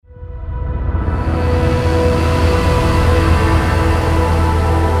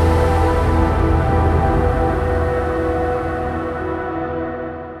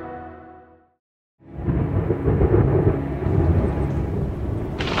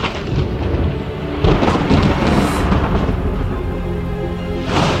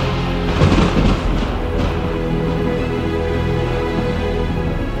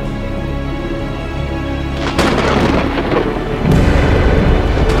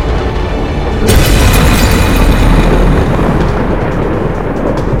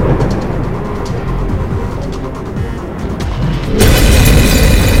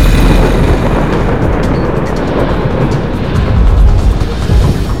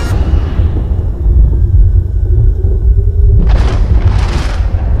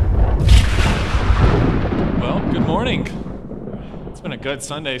good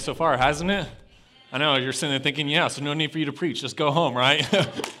Sunday so far, hasn't it? I know, you're sitting there thinking, yeah, so no need for you to preach. Just go home, right?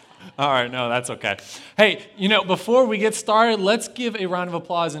 All right, no, that's okay. Hey, before we get started, let's give a round of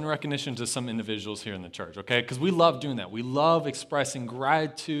applause in recognition to some individuals here in the church, okay? Because we love doing that. We love expressing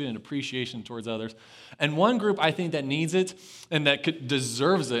gratitude and appreciation towards others. And one group I think that needs it and that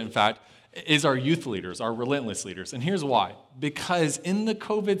deserves it, in fact, is our youth leaders, our relentless leaders. And here's why. Because in the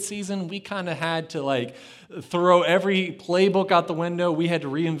COVID season, we kind of had to throw every playbook out the window. We had to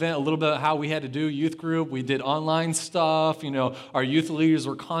reinvent a little bit of how we had to do youth group. We did online stuff. Our youth leaders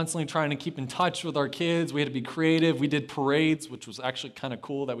were constantly trying to keep in touch with our kids. We had to be creative. We did parades, which was actually kind of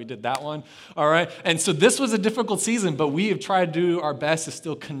cool that we did that one. All right. And so this was a difficult season, but we have tried to do our best to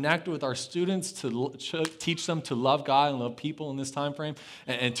still connect with our students, to teach them to love God and love people in this time frame,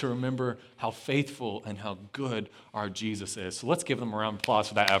 and to remember how faithful and how good our Jesus is. So let's give them a round of applause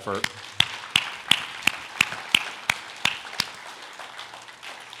for that effort.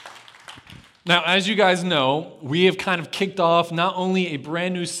 Now, as you guys know, we have kind of kicked off not only a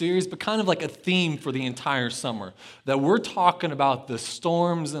brand new series, but kind of like a theme for the entire summer, that we're talking about the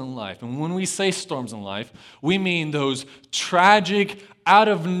storms in life. And when we say storms in life, we mean those tragic, out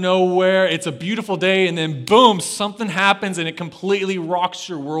of nowhere, it's a beautiful day, and then boom, something happens and it completely rocks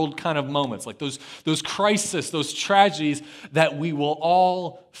your world kind of moments, like those crises, those tragedies that we will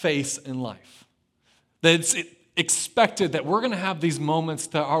all face in life. That it's expected that we're going to have these moments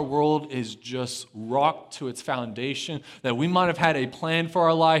that our world is just rocked to its foundation, that we might have had a plan for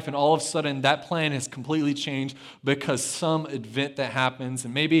our life, and all of a sudden that plan has completely changed because some event that happens,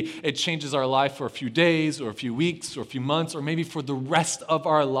 and maybe it changes our life for a few days or a few weeks or a few months, or maybe for the rest of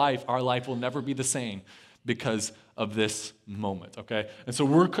our life will never be the same because of this moment, okay? And so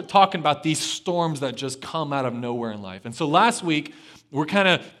we're talking about these storms that just come out of nowhere in life. And so last week, we're kind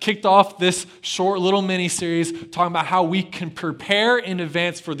of kicked off this short little mini-series talking about how we can prepare in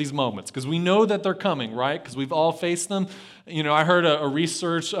advance for these moments, because we know that they're coming, right? Because we've all faced them. I heard a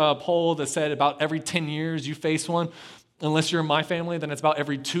research poll that said about every 10 years you face one. Unless you're in my family, then it's about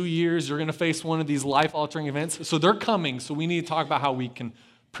every 2 years you're going to face one of these life-altering events. So they're coming, so we need to talk about how we can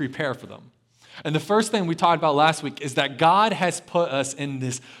prepare for them. And the first thing we talked about last week is that God has put us in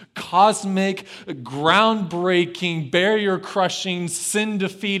this cosmic, groundbreaking, barrier-crushing,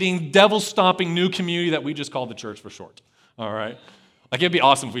 sin-defeating, devil-stomping new community that we just call the church for short. All right? It'd be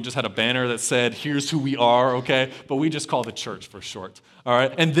awesome if we just had a banner that said, here's who we are, okay? But we just call the church for short. All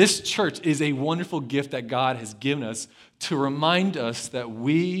right? And this church is a wonderful gift that God has given us to remind us that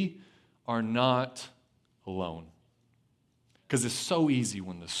we are not alone. Because it's so easy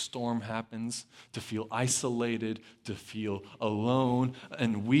when the storm happens to feel isolated, to feel alone.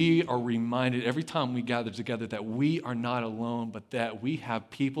 And we are reminded every time we gather together that we are not alone, but that we have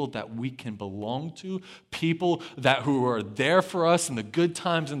people that we can belong to, people who are there for us in the good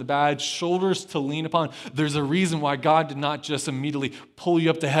times and the bad, shoulders to lean upon. There's a reason why God did not just immediately pull you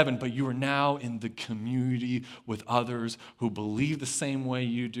up to heaven, but you are now in the community with others who believe the same way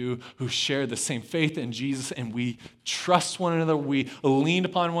you do, who share the same faith in Jesus, and we trust one another, we lean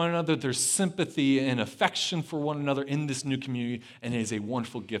upon one another. There's sympathy and affection for one another in this new community, and it is a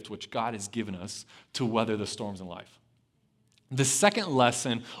wonderful gift which God has given us to weather the storms in life. The second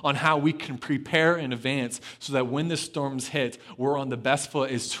lesson on how we can prepare in advance so that when the storms hit, we're on the best foot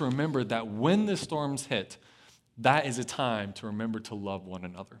is to remember that when the storms hit, that is a time to remember to love one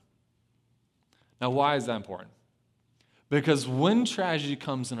another. Now, why is that important? Because when tragedy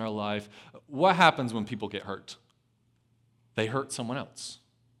comes in our life, what happens when people get hurt? They hurt someone else.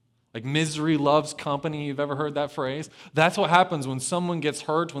 Like misery loves company. You've ever heard that phrase? That's what happens when someone gets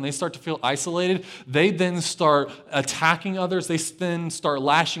hurt, when they start to feel isolated. They then start attacking others. They then start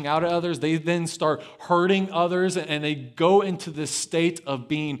lashing out at others. They then start hurting others, and they go into this state of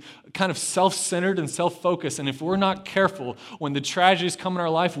being kind of self-centered and self-focused. And if we're not careful, when the tragedies come in our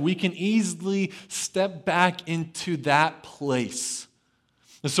life, we can easily step back into that place.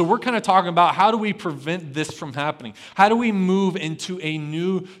 And so we're kind of talking about how do we prevent this from happening? How do we move into a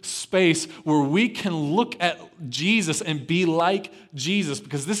new space where we can look at Jesus and be like Jesus?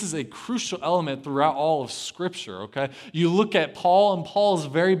 Because this is a crucial element throughout all of Scripture, okay? You look at Paul, and Paul is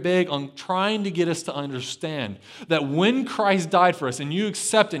very big on trying to get us to understand that when Christ died for us and you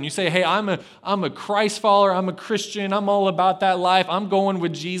accept it and you say, hey, I'm a Christ follower, I'm a Christian, I'm all about that life, I'm going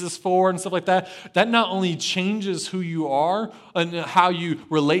with Jesus forward and stuff like that, that not only changes who you are and how you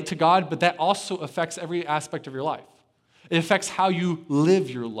relate to God, but that also affects every aspect of your life. It affects how you live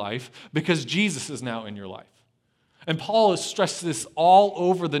your life because Jesus is now in your life. And Paul has stressed this all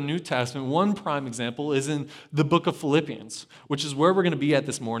over the New Testament. One prime example is in the book of Philippians, which is where we're going to be at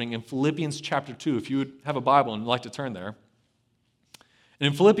this morning in Philippians chapter 2. If you would have a Bible and you'd like to turn there. And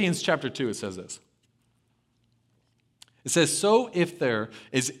in Philippians chapter 2, it says this. It says, so if there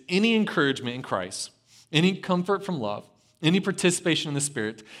is any encouragement in Christ, any comfort from love, any participation in the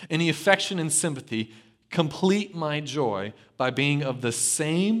Spirit, any affection and sympathy, complete my joy by being of the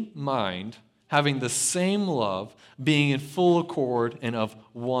same mind, having the same love, being in full accord and of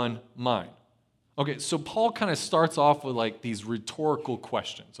one mind. Okay, so Paul kind of starts off with like these rhetorical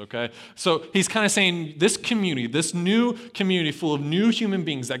questions, okay? So he's kind of saying this community, this new community full of new human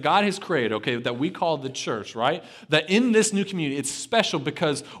beings that God has created, okay, that we call the church, right? That in this new community, it's special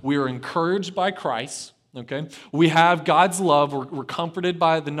because we are encouraged by Christ, okay? We have God's love. We're comforted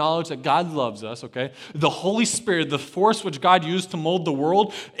by the knowledge that God loves us, okay? The Holy Spirit, the force which God used to mold the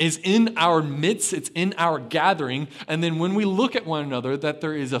world, is in our midst. It's in our gathering. And then when we look at one another, that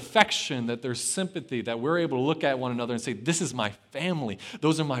there is affection, that there's sympathy, that we're able to look at one another and say, this is my family.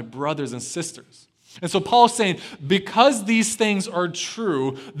 Those are my brothers and sisters. And so Paul's saying, because these things are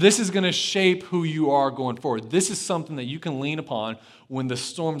true, this is going to shape who you are going forward. This is something that you can lean upon when the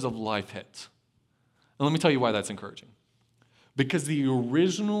storms of life hit. And let me tell you why that's encouraging. Because the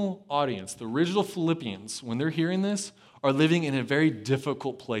original audience, the original Philippians, when they're hearing this, are living in a very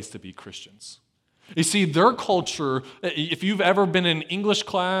difficult place to be Christians. You see, their culture, if you've ever been in English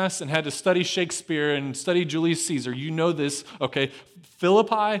class and had to study Shakespeare and study Julius Caesar, you know this, okay?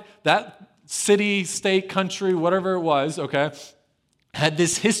 Philippi, that city, state, country, whatever it was, okay, had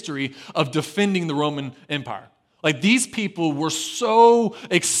this history of defending the Roman Empire. Like these people were so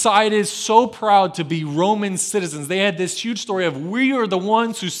excited, so proud to be Roman citizens. They had this huge story of we are the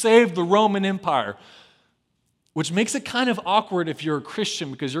ones who saved the Roman Empire, which makes it kind of awkward if you're a Christian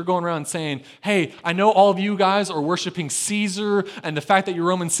because you're going around saying, hey, I know all of you guys are worshiping Caesar and the fact that you're a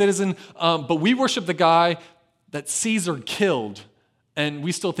Roman citizen, but we worship the guy that Caesar killed, and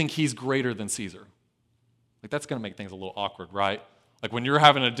we still think he's greater than Caesar. Like that's going to make things a little awkward, right? Like when you're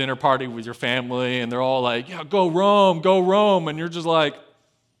having a dinner party with your family and they're all like, yeah, go Rome. And you're just like,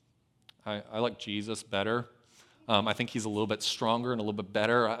 I like Jesus better. I think he's a little bit stronger and a little bit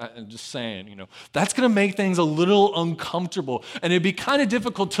better. I'm just saying, that's going to make things a little uncomfortable. And it'd be kind of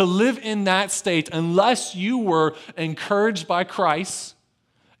difficult to live in that state unless you were encouraged by Christ,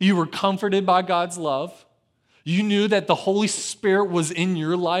 you were comforted by God's love, you knew that the Holy Spirit was in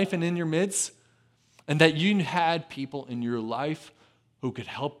your life and in your midst, and that you had people in your life who could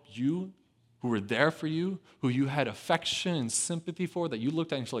help you, who were there for you, who you had affection and sympathy for, that you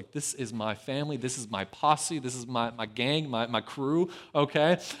looked at and you're like, this is my family, this is my posse, this is my gang, my crew,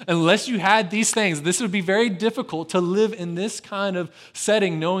 okay? Unless you had these things, this would be very difficult to live in this kind of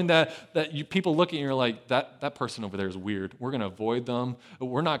setting, knowing that people look at you and you're like, that person over there is weird. We're going to avoid them.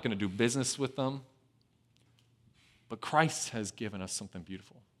 We're not going to do business with them. But Christ has given us something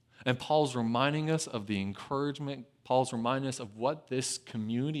beautiful. And Paul's reminding us of the encouragement. Paul's reminding us of what this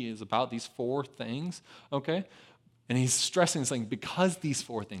community is about, these four things, okay? And he's stressing, saying, because these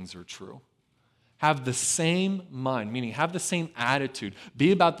four things are true, have the same mind, meaning have the same attitude,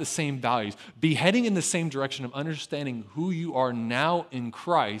 be about the same values, be heading in the same direction of understanding who you are now in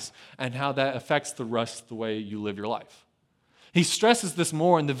Christ and how that affects the rest of the way you live your life. He stresses this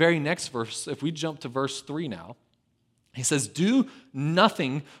more in the very next verse. If we jump to verse 3 now, he says, do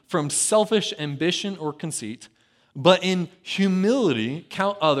nothing from selfish ambition or conceit, but in humility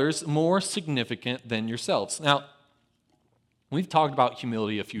count others more significant than yourselves. Now, we've talked about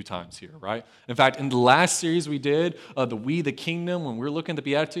humility a few times here, right? In fact, in the last series we did, the Kingdom, when we were looking at the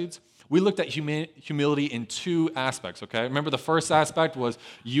Beatitudes, we looked at humility in two aspects, okay? Remember the first aspect was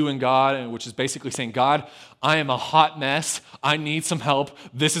you and God, which is basically saying, God, I am a hot mess. I need some help.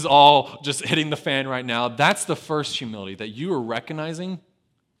 This is all just hitting the fan right now. That's the first humility, that you are recognizing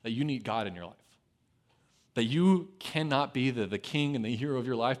that you need God in your life. That you cannot be the king and the hero of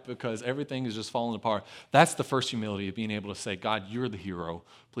your life because everything is just falling apart. That's the first humility, of being able to say, God, you're the hero.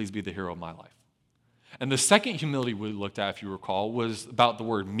 Please be the hero of my life. And the second humility we looked at, if you recall, was about the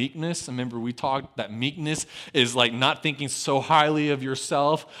word meekness. Remember, we talked that meekness is like not thinking so highly of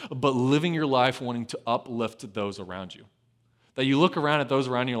yourself, but living your life wanting to uplift those around you. That you look around at those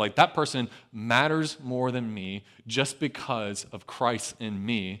around you, you're like, that person matters more than me just because of Christ in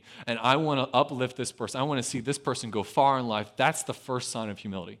me. And I want to uplift this person. I want to see this person go far in life. That's the first sign of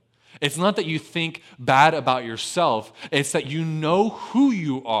humility. It's not that you think bad about yourself. It's that you know who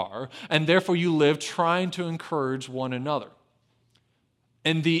you are, and therefore you live trying to encourage one another.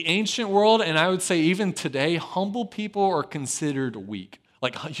 In the ancient world, and I would say even today, humble people are considered weak.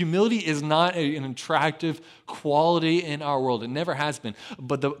 Like humility is not an attractive quality in our world. It never has been.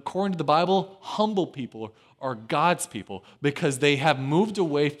 But according to the Bible, humble people are God's people because they have moved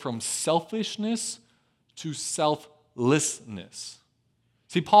away from selfishness to selflessness.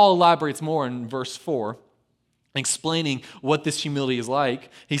 See, Paul elaborates more in verse 4, explaining what this humility is like.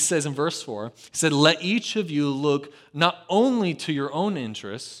 He says in verse 4, he said, "Let each of you look not only to your own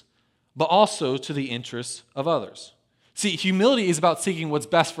interests, but also to the interests of others." See, humility is about seeking what's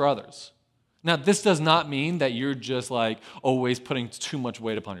best for others. Now, this does not mean that you're just like always putting too much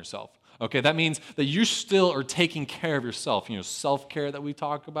weight upon yourself. Okay, that means that you still are taking care of yourself. Self-care that we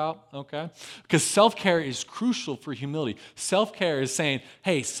talk about, okay? Because self-care is crucial for humility. Self-care is saying,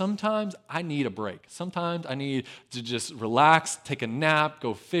 hey, sometimes I need a break. Sometimes I need to just relax, take a nap,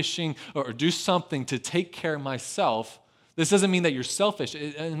 go fishing, or do something to take care of myself. This doesn't mean that you're selfish.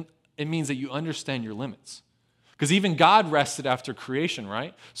 It means that you understand your limits. Because even God rested after creation,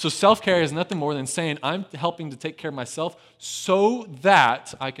 right? So self-care is nothing more than saying, I'm helping to take care of myself so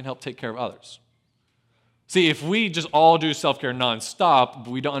that I can help take care of others. See, if we just all do self-care nonstop, but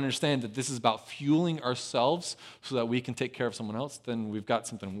we don't understand that this is about fueling ourselves so that we can take care of someone else, then we've got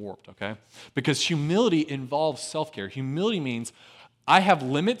something warped, okay? Because humility involves self-care. Humility means I have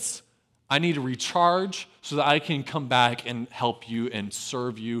limits. I need to recharge so that I can come back and help you and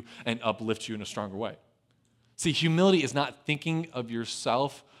serve you and uplift you in a stronger way. See, humility is not thinking of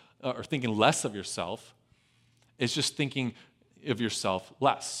yourself or thinking less of yourself. It's just thinking of yourself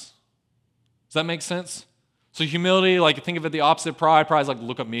less. Does that make sense? So humility, like think of it the opposite of pride. Pride is like,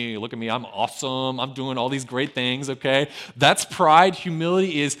 look at me, I'm awesome, I'm doing all these great things, okay? That's pride.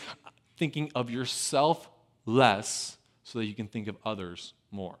 Humility is thinking of yourself less so that you can think of others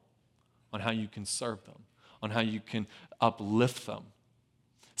more, on how you can serve them, on how you can uplift them.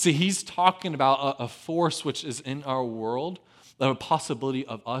 See, he's talking about a force which is in our world, the possibility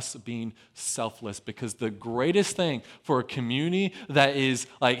of us being selfless, because the greatest thing for a community that is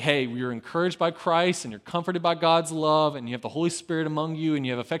like, hey, you're encouraged by Christ and you're comforted by God's love and you have the Holy Spirit among you and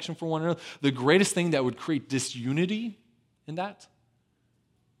you have affection for one another, the greatest thing that would create disunity in that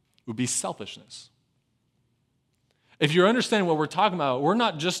would be selfishness. If you're understanding what we're talking about, we're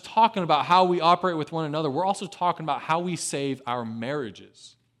not just talking about how we operate with one another, we're also talking about how we save our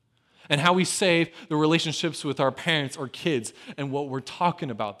marriages. And how we save the relationships with our parents or kids, and what we're talking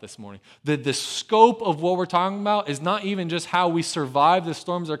about this morning. The scope of what we're talking about is not even just how we survive the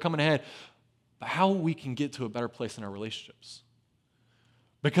storms that are coming ahead, but how we can get to a better place in our relationships.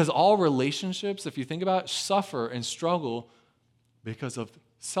 Because all relationships, if you think about it, suffer and struggle because of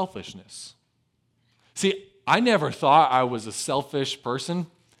selfishness. See, I never thought I was a selfish person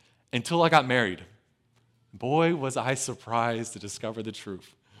until I got married. Boy, was I surprised to discover the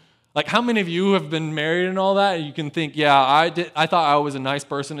truth. Like, how many of you have been married and all that? And you can think, yeah, I thought I was a nice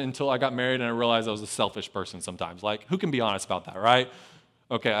person until I got married and I realized I was a selfish person sometimes. Like, who can be honest about that, right?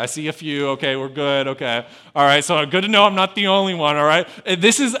 Okay, I see a few. Okay, we're good. Okay. All right, so good to know I'm not the only one, all right?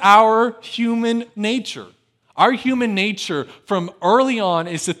 This is our human nature. Our human nature from early on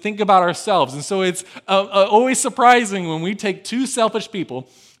is to think about ourselves. And so it's always surprising when we take two selfish people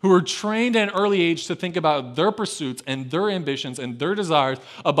who are trained at an early age to think about their pursuits and their ambitions and their desires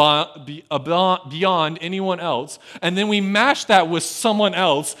beyond anyone else. And then we mash that with someone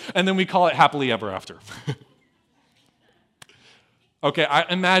else, and then we call it happily ever after. Okay,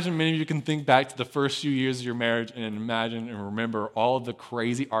 I imagine many of you can think back to the first few years of your marriage and imagine and remember all of the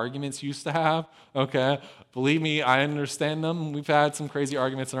crazy arguments you used to have, okay? Believe me, I understand them. We've had some crazy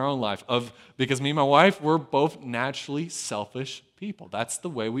arguments in our own life because me and my wife, we're both naturally selfish people. That's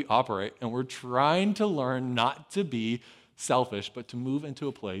the way we operate, and we're trying to learn not to be selfish, but to move into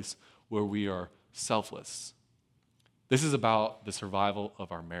a place where we are selfless. This is about the survival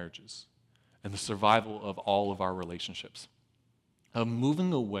of our marriages and the survival of all of our relationships. Of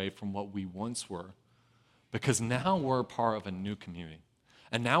moving away from what we once were, because now we're part of a new community.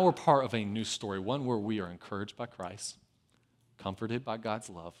 And now we're part of a new story, one where we are encouraged by Christ, comforted by God's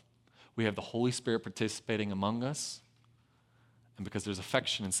love. We have the Holy Spirit participating among us, and because there's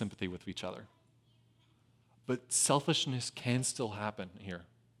affection and sympathy with each other. But selfishness can still happen here.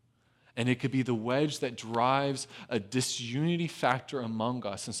 And it could be the wedge that drives a disunity factor among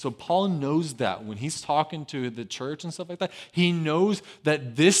us. And so Paul knows that when he's talking to the church and stuff like that, he knows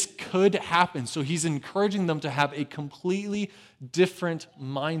that this could happen. So he's encouraging them to have a completely different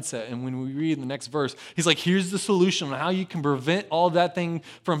mindset. And when we read the next verse, he's like, here's the solution on how you can prevent all that thing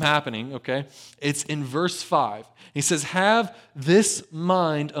from happening, okay? It's in verse 5. He says, have this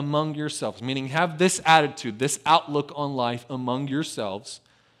mind among yourselves, meaning have this attitude, this outlook on life among yourselves,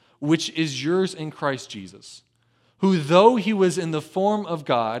 which is yours in Christ Jesus, who though he was in the form of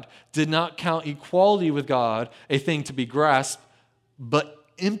God, did not count equality with God a thing to be grasped, but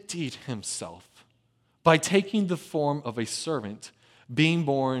emptied himself by taking the form of a servant, being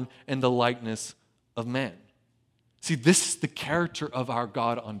born in the likeness of man. See, this is the character of our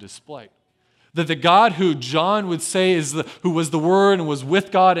God on display. That the God who John would say who was the Word and was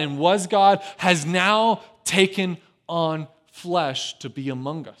with God and was God has now taken on flesh to be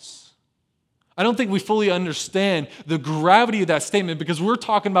among us. I don't think we fully understand the gravity of that statement because we're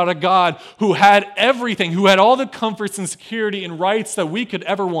talking about a God who had everything, who had all the comforts and security and rights that we could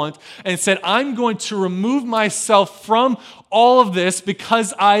ever want, and said, I'm going to remove myself from all of this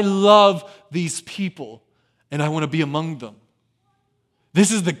because I love these people and I want to be among them.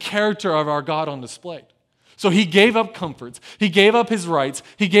 This is the character of our God on display. So he gave up comforts, he gave up his rights,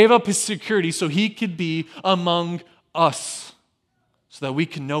 he gave up his security so he could be among us so that we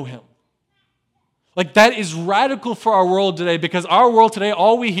can know him. Like, that is radical for our world today because our world today,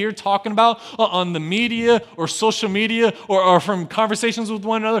 all we hear talking about on the media or social media or from conversations with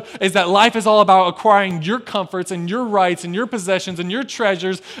one another is that life is all about acquiring your comforts and your rights and your possessions and your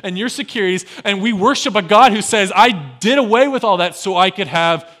treasures and your securities. And we worship a God who says, I did away with all that so I could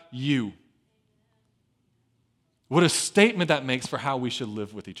have you. What a statement that makes for how we should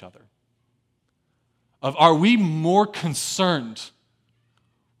live with each other. Are we more concerned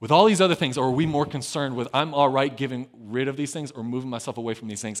with all these other things, or are we more concerned with I'm all right getting rid of these things or moving myself away from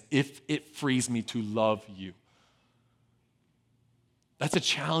these things if it frees me to love you? That's a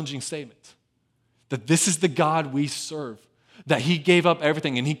challenging statement. That this is the God we serve. That he gave up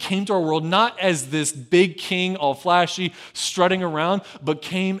everything and he came to our world not as this big king, all flashy, strutting around, but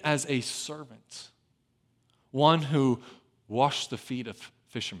came as a servant. One who washed the feet of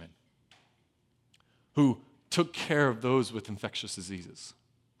fishermen. Who took care of those with infectious diseases.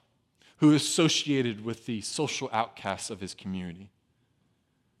 Who associated with the social outcasts of his community.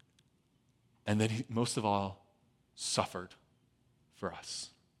 And that he, most of all, suffered for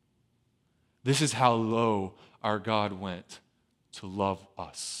us. This is how low our God went to love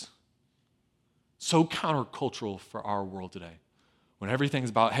us. So countercultural for our world today. When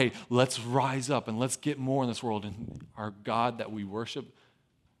everything's about, hey, let's rise up and let's get more in this world. And our God that we worship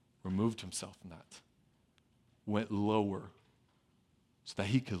removed himself from that. Went lower. So that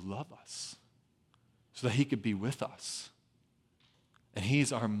he could love us. So that he could be with us. And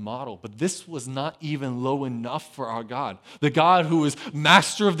he's our model. But this was not even low enough for our God. The God who is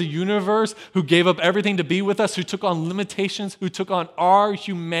master of the universe, who gave up everything to be with us, who took on limitations, who took on our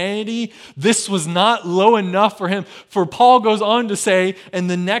humanity. This was not low enough for him. For Paul goes on to say in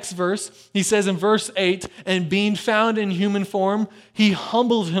the next verse, he says in verse 8, and being found in human form, he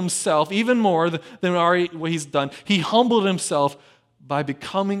humbled himself even more than already what he's done. He humbled himself by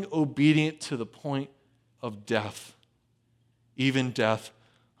becoming obedient to the point of death, even death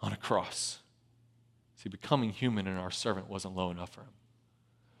on a cross. See, becoming human and our servant wasn't low enough for him.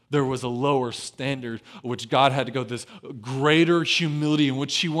 There was a lower standard which God had to go, this greater humility in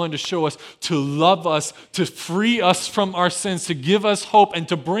which he wanted to show us, to love us, to free us from our sins, to give us hope, and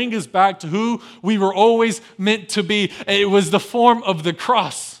to bring us back to who we were always meant to be. It was the form of the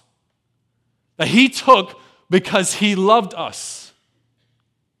cross that he took because he loved us.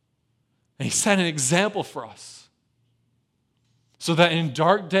 And he set an example for us so that in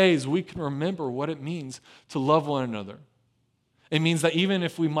dark days we can remember what it means to love one another. It means that even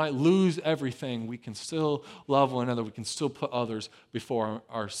if we might lose everything, we can still love one another. We can still put others before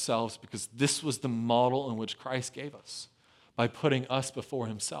ourselves because this was the model in which Christ gave us by putting us before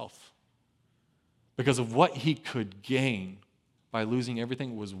himself. Because of what he could gain by losing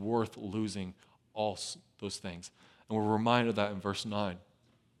everything was worth losing all those things. And we're reminded of that in verse 9.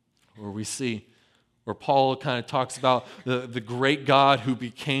 Where we see, where Paul kind of talks about the great God who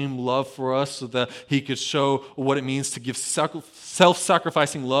became love for us so that he could show what it means to give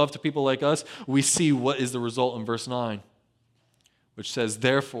self-sacrificing love to people like us. We see what is the result in verse 9, which says,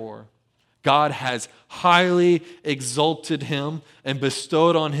 therefore, God has highly exalted him and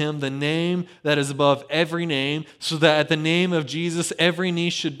bestowed on him the name that is above every name, so that at the name of Jesus every knee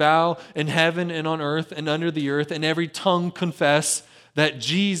should bow in heaven and on earth and under the earth, and every tongue confess that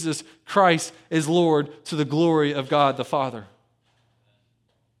Jesus Christ is Lord, to the glory of God the Father.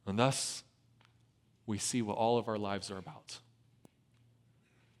 And thus, we see what all of our lives are about.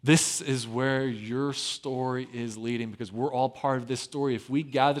 This is where your story is leading, because we're all part of this story. If we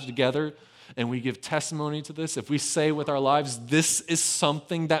gather together and we give testimony to this, if we say with our lives, this is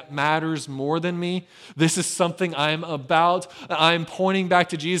something that matters more than me, this is something I'm about, I'm pointing back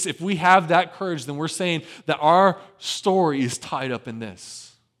to Jesus, if we have that courage, then we're saying that our story is tied up in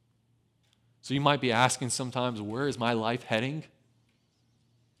this. So you might be asking sometimes, where is my life heading?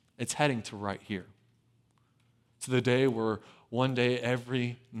 It's heading to right here. To the day where one day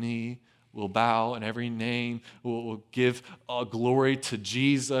every knee will bow and every name will give glory to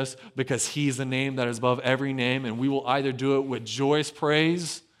Jesus because he's the name that is above every name. And we will either do it with joyous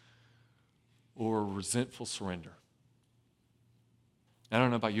praise or resentful surrender. I don't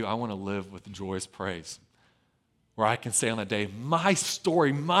know about you, I want to live with joyous praise, where I can say on that day, my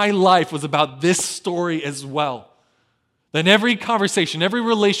story, my life was about this story as well. Then every conversation, every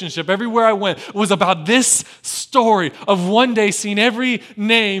relationship, everywhere I went was about this story of one day seeing every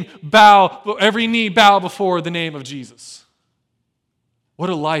knee bow before the name of Jesus. What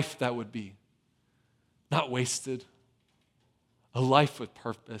a life that would be. Not wasted. A life with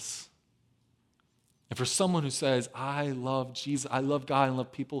purpose. And for someone who says, I love Jesus, I love God, I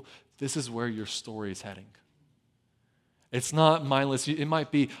love people, this is where your story is heading. It's not mindless. It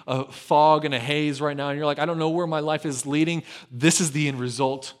might be a fog and a haze right now, and you're like, I don't know where my life is leading. This is the end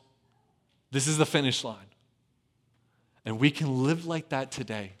result. This is the finish line. And we can live like that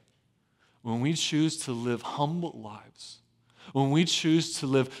today when we choose to live humble lives, when we choose to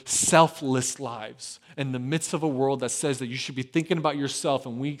live selfless lives in the midst of a world that says that you should be thinking about yourself,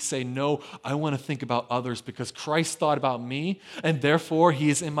 and we say, no, I want to think about others because Christ thought about me, and therefore he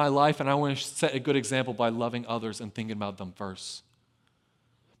is in my life, and I want to set a good example by loving others and thinking about them first.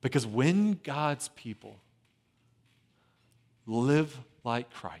 Because when God's people live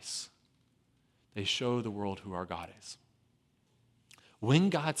like Christ, they show the world who our God is. When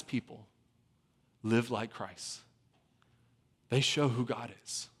God's people live like Christ, they show who God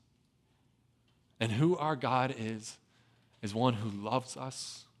is. And who our God is one who loves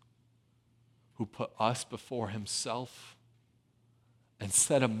us, who put us before himself, and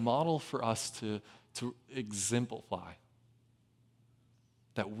set a model for us to exemplify.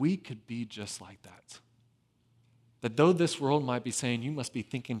 That we could be just like that. That though this world might be saying you must be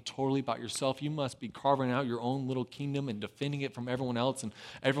thinking totally about yourself, you must be carving out your own little kingdom and defending it from everyone else, and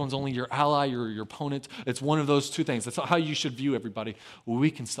everyone's only your ally or your opponent. It's one of those two things. That's not how you should view everybody. Well,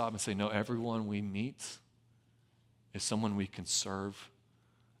 we can stop and say, no, everyone we meet is someone we can serve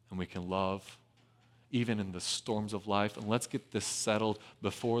and we can love, even in the storms of life. And let's get this settled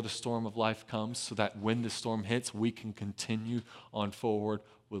before the storm of life comes so that when the storm hits, we can continue on forward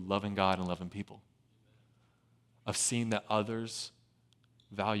with loving God and loving people. Of seeing that others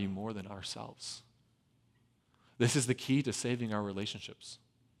value more than ourselves. This is the key to saving our relationships.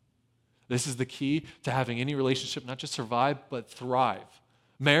 This is the key to having any relationship not just survive, but thrive.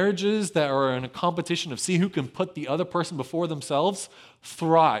 Marriages that are in a competition of see who can put the other person before themselves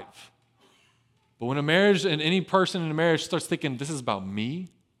thrive. But when a marriage and any person in a marriage starts thinking, this is about me,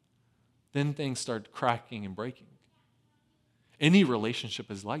 then things start cracking and breaking. Any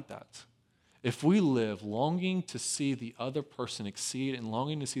relationship is like that. If we live longing to see the other person exceed and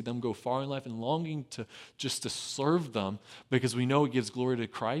longing to see them go far in life and longing to just to serve them because we know it gives glory to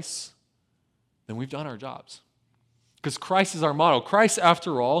Christ, then we've done our jobs. Because Christ is our model. Christ,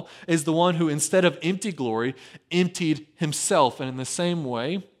 after all, is the one who, instead of empty glory, emptied himself. And in the same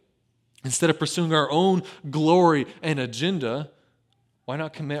way, instead of pursuing our own glory and agenda, why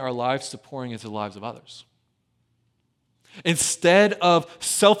not commit our lives to pouring into the lives of others? Instead of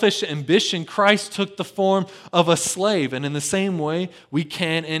selfish ambition, Christ took the form of a slave. And in the same way, we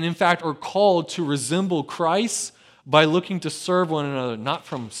can, and in fact are called to resemble Christ by looking to serve one another, not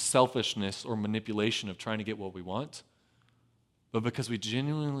from selfishness or manipulation of trying to get what we want, but because we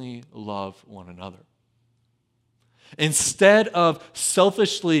genuinely love one another. Instead of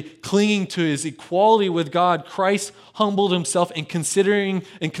selfishly clinging to his equality with God, Christ humbled himself in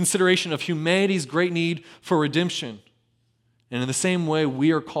consideration of humanity's great need for redemption. And in the same way,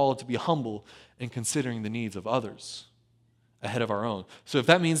 we are called to be humble in considering the needs of others ahead of our own. So if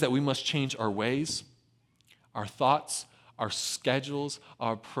that means that we must change our ways, our thoughts, our schedules,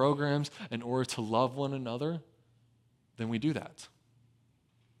 our programs in order to love one another, then we do that.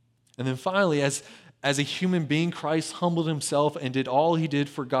 And then finally, as a human being, Christ humbled himself and did all he did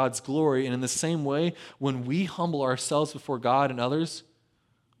for God's glory. And in the same way, when we humble ourselves before God and others,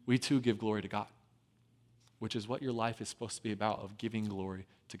 we too give glory to God, which is what your life is supposed to be about, of giving glory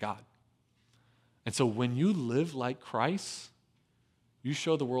to God. And so when you live like Christ, you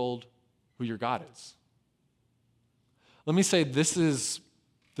show the world who your God is. Let me say this is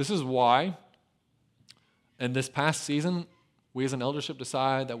why in this past season, we as an eldership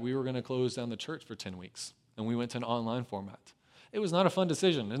decided that we were going to close down the church for 10 weeks, and we went to an online format. It was not a fun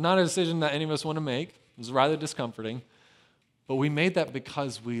decision. It's not a decision that any of us want to make. It was rather discomforting. But we made that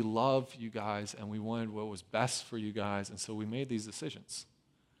because we love you guys and we wanted what was best for you guys, and so we made these decisions.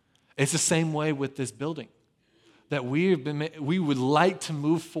 It's the same way with this building, that we would like to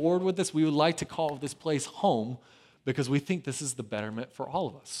move forward with this. We would like to call this place home because we think this is the betterment for all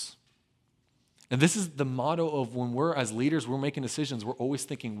of us. And this is the motto of when we're, as leaders, we're making decisions, we're always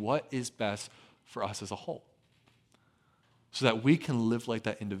thinking, what is best for us as a whole? So that we can live like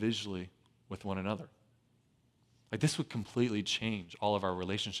that individually with one another. Like this would completely change all of our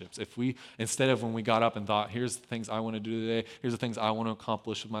relationships. If we, instead of when we got up and thought, here's the things I want to do today, here's the things I want to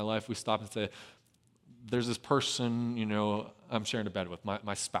accomplish with my life, we stop and say, there's this person, I'm sharing a bed with,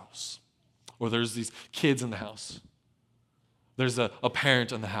 my spouse. Or there's these kids in the house. There's a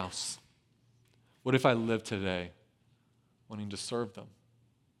parent in the house. What if I live today wanting to serve them,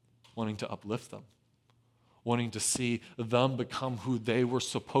 wanting to uplift them, wanting to see them become who they were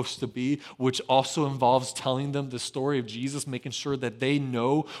supposed to be, which also involves telling them the story of Jesus, making sure that they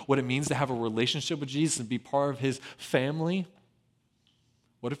know what it means to have a relationship with Jesus and be part of his family?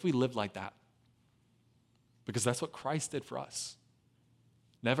 What if we lived like that? Because that's what Christ did for us.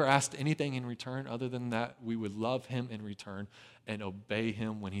 Never asked anything in return other than that we would love him in return and obey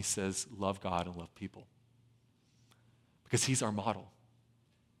him when he says love God and love people. Because he's our model.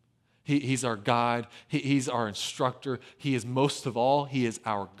 He's our guide. He's our instructor. He is most of all, he is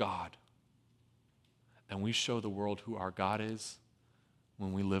our God. And we show the world who our God is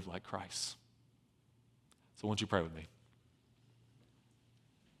when we live like Christ. So won't you pray with me?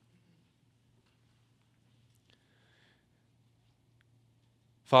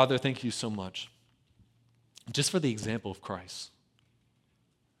 Father, thank you so much just for the example of Christ.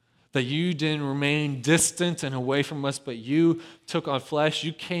 That you didn't remain distant and away from us, but you took on flesh.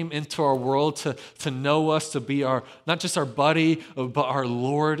 You came into our world to know us, to be our, not just our buddy, but our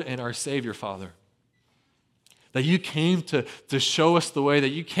Lord and our Savior, Father. That you came to show us the way, that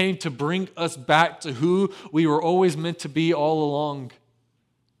you came to bring us back to who we were always meant to be all along.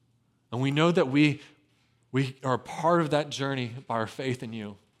 And we know that we are part of that journey by our faith in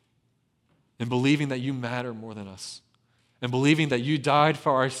you and believing that you matter more than us and believing that you died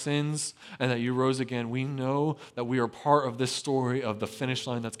for our sins and that you rose again. We know that we are part of this story of the finish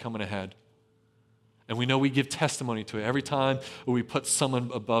line that's coming ahead. And we know we give testimony to it every time we put someone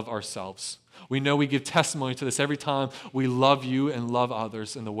above ourselves. We know we give testimony to this every time we love you and love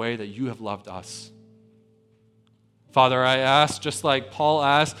others in the way that you have loved us. Father, I ask, just like Paul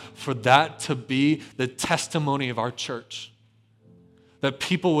asked, for that to be the testimony of our church. That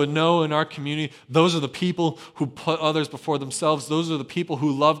people would know in our community, those are the people who put others before themselves. Those are the people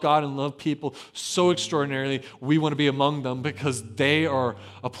who love God and love people so extraordinarily. We want to be among them because they are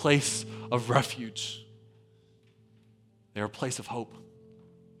a place of refuge. They're a place of hope,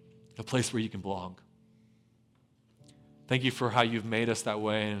 a place where you can belong. Thank you for how you've made us that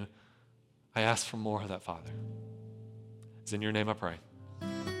way, and I ask for more of that, Father. It's in your name I pray.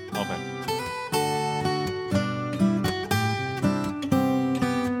 Amen.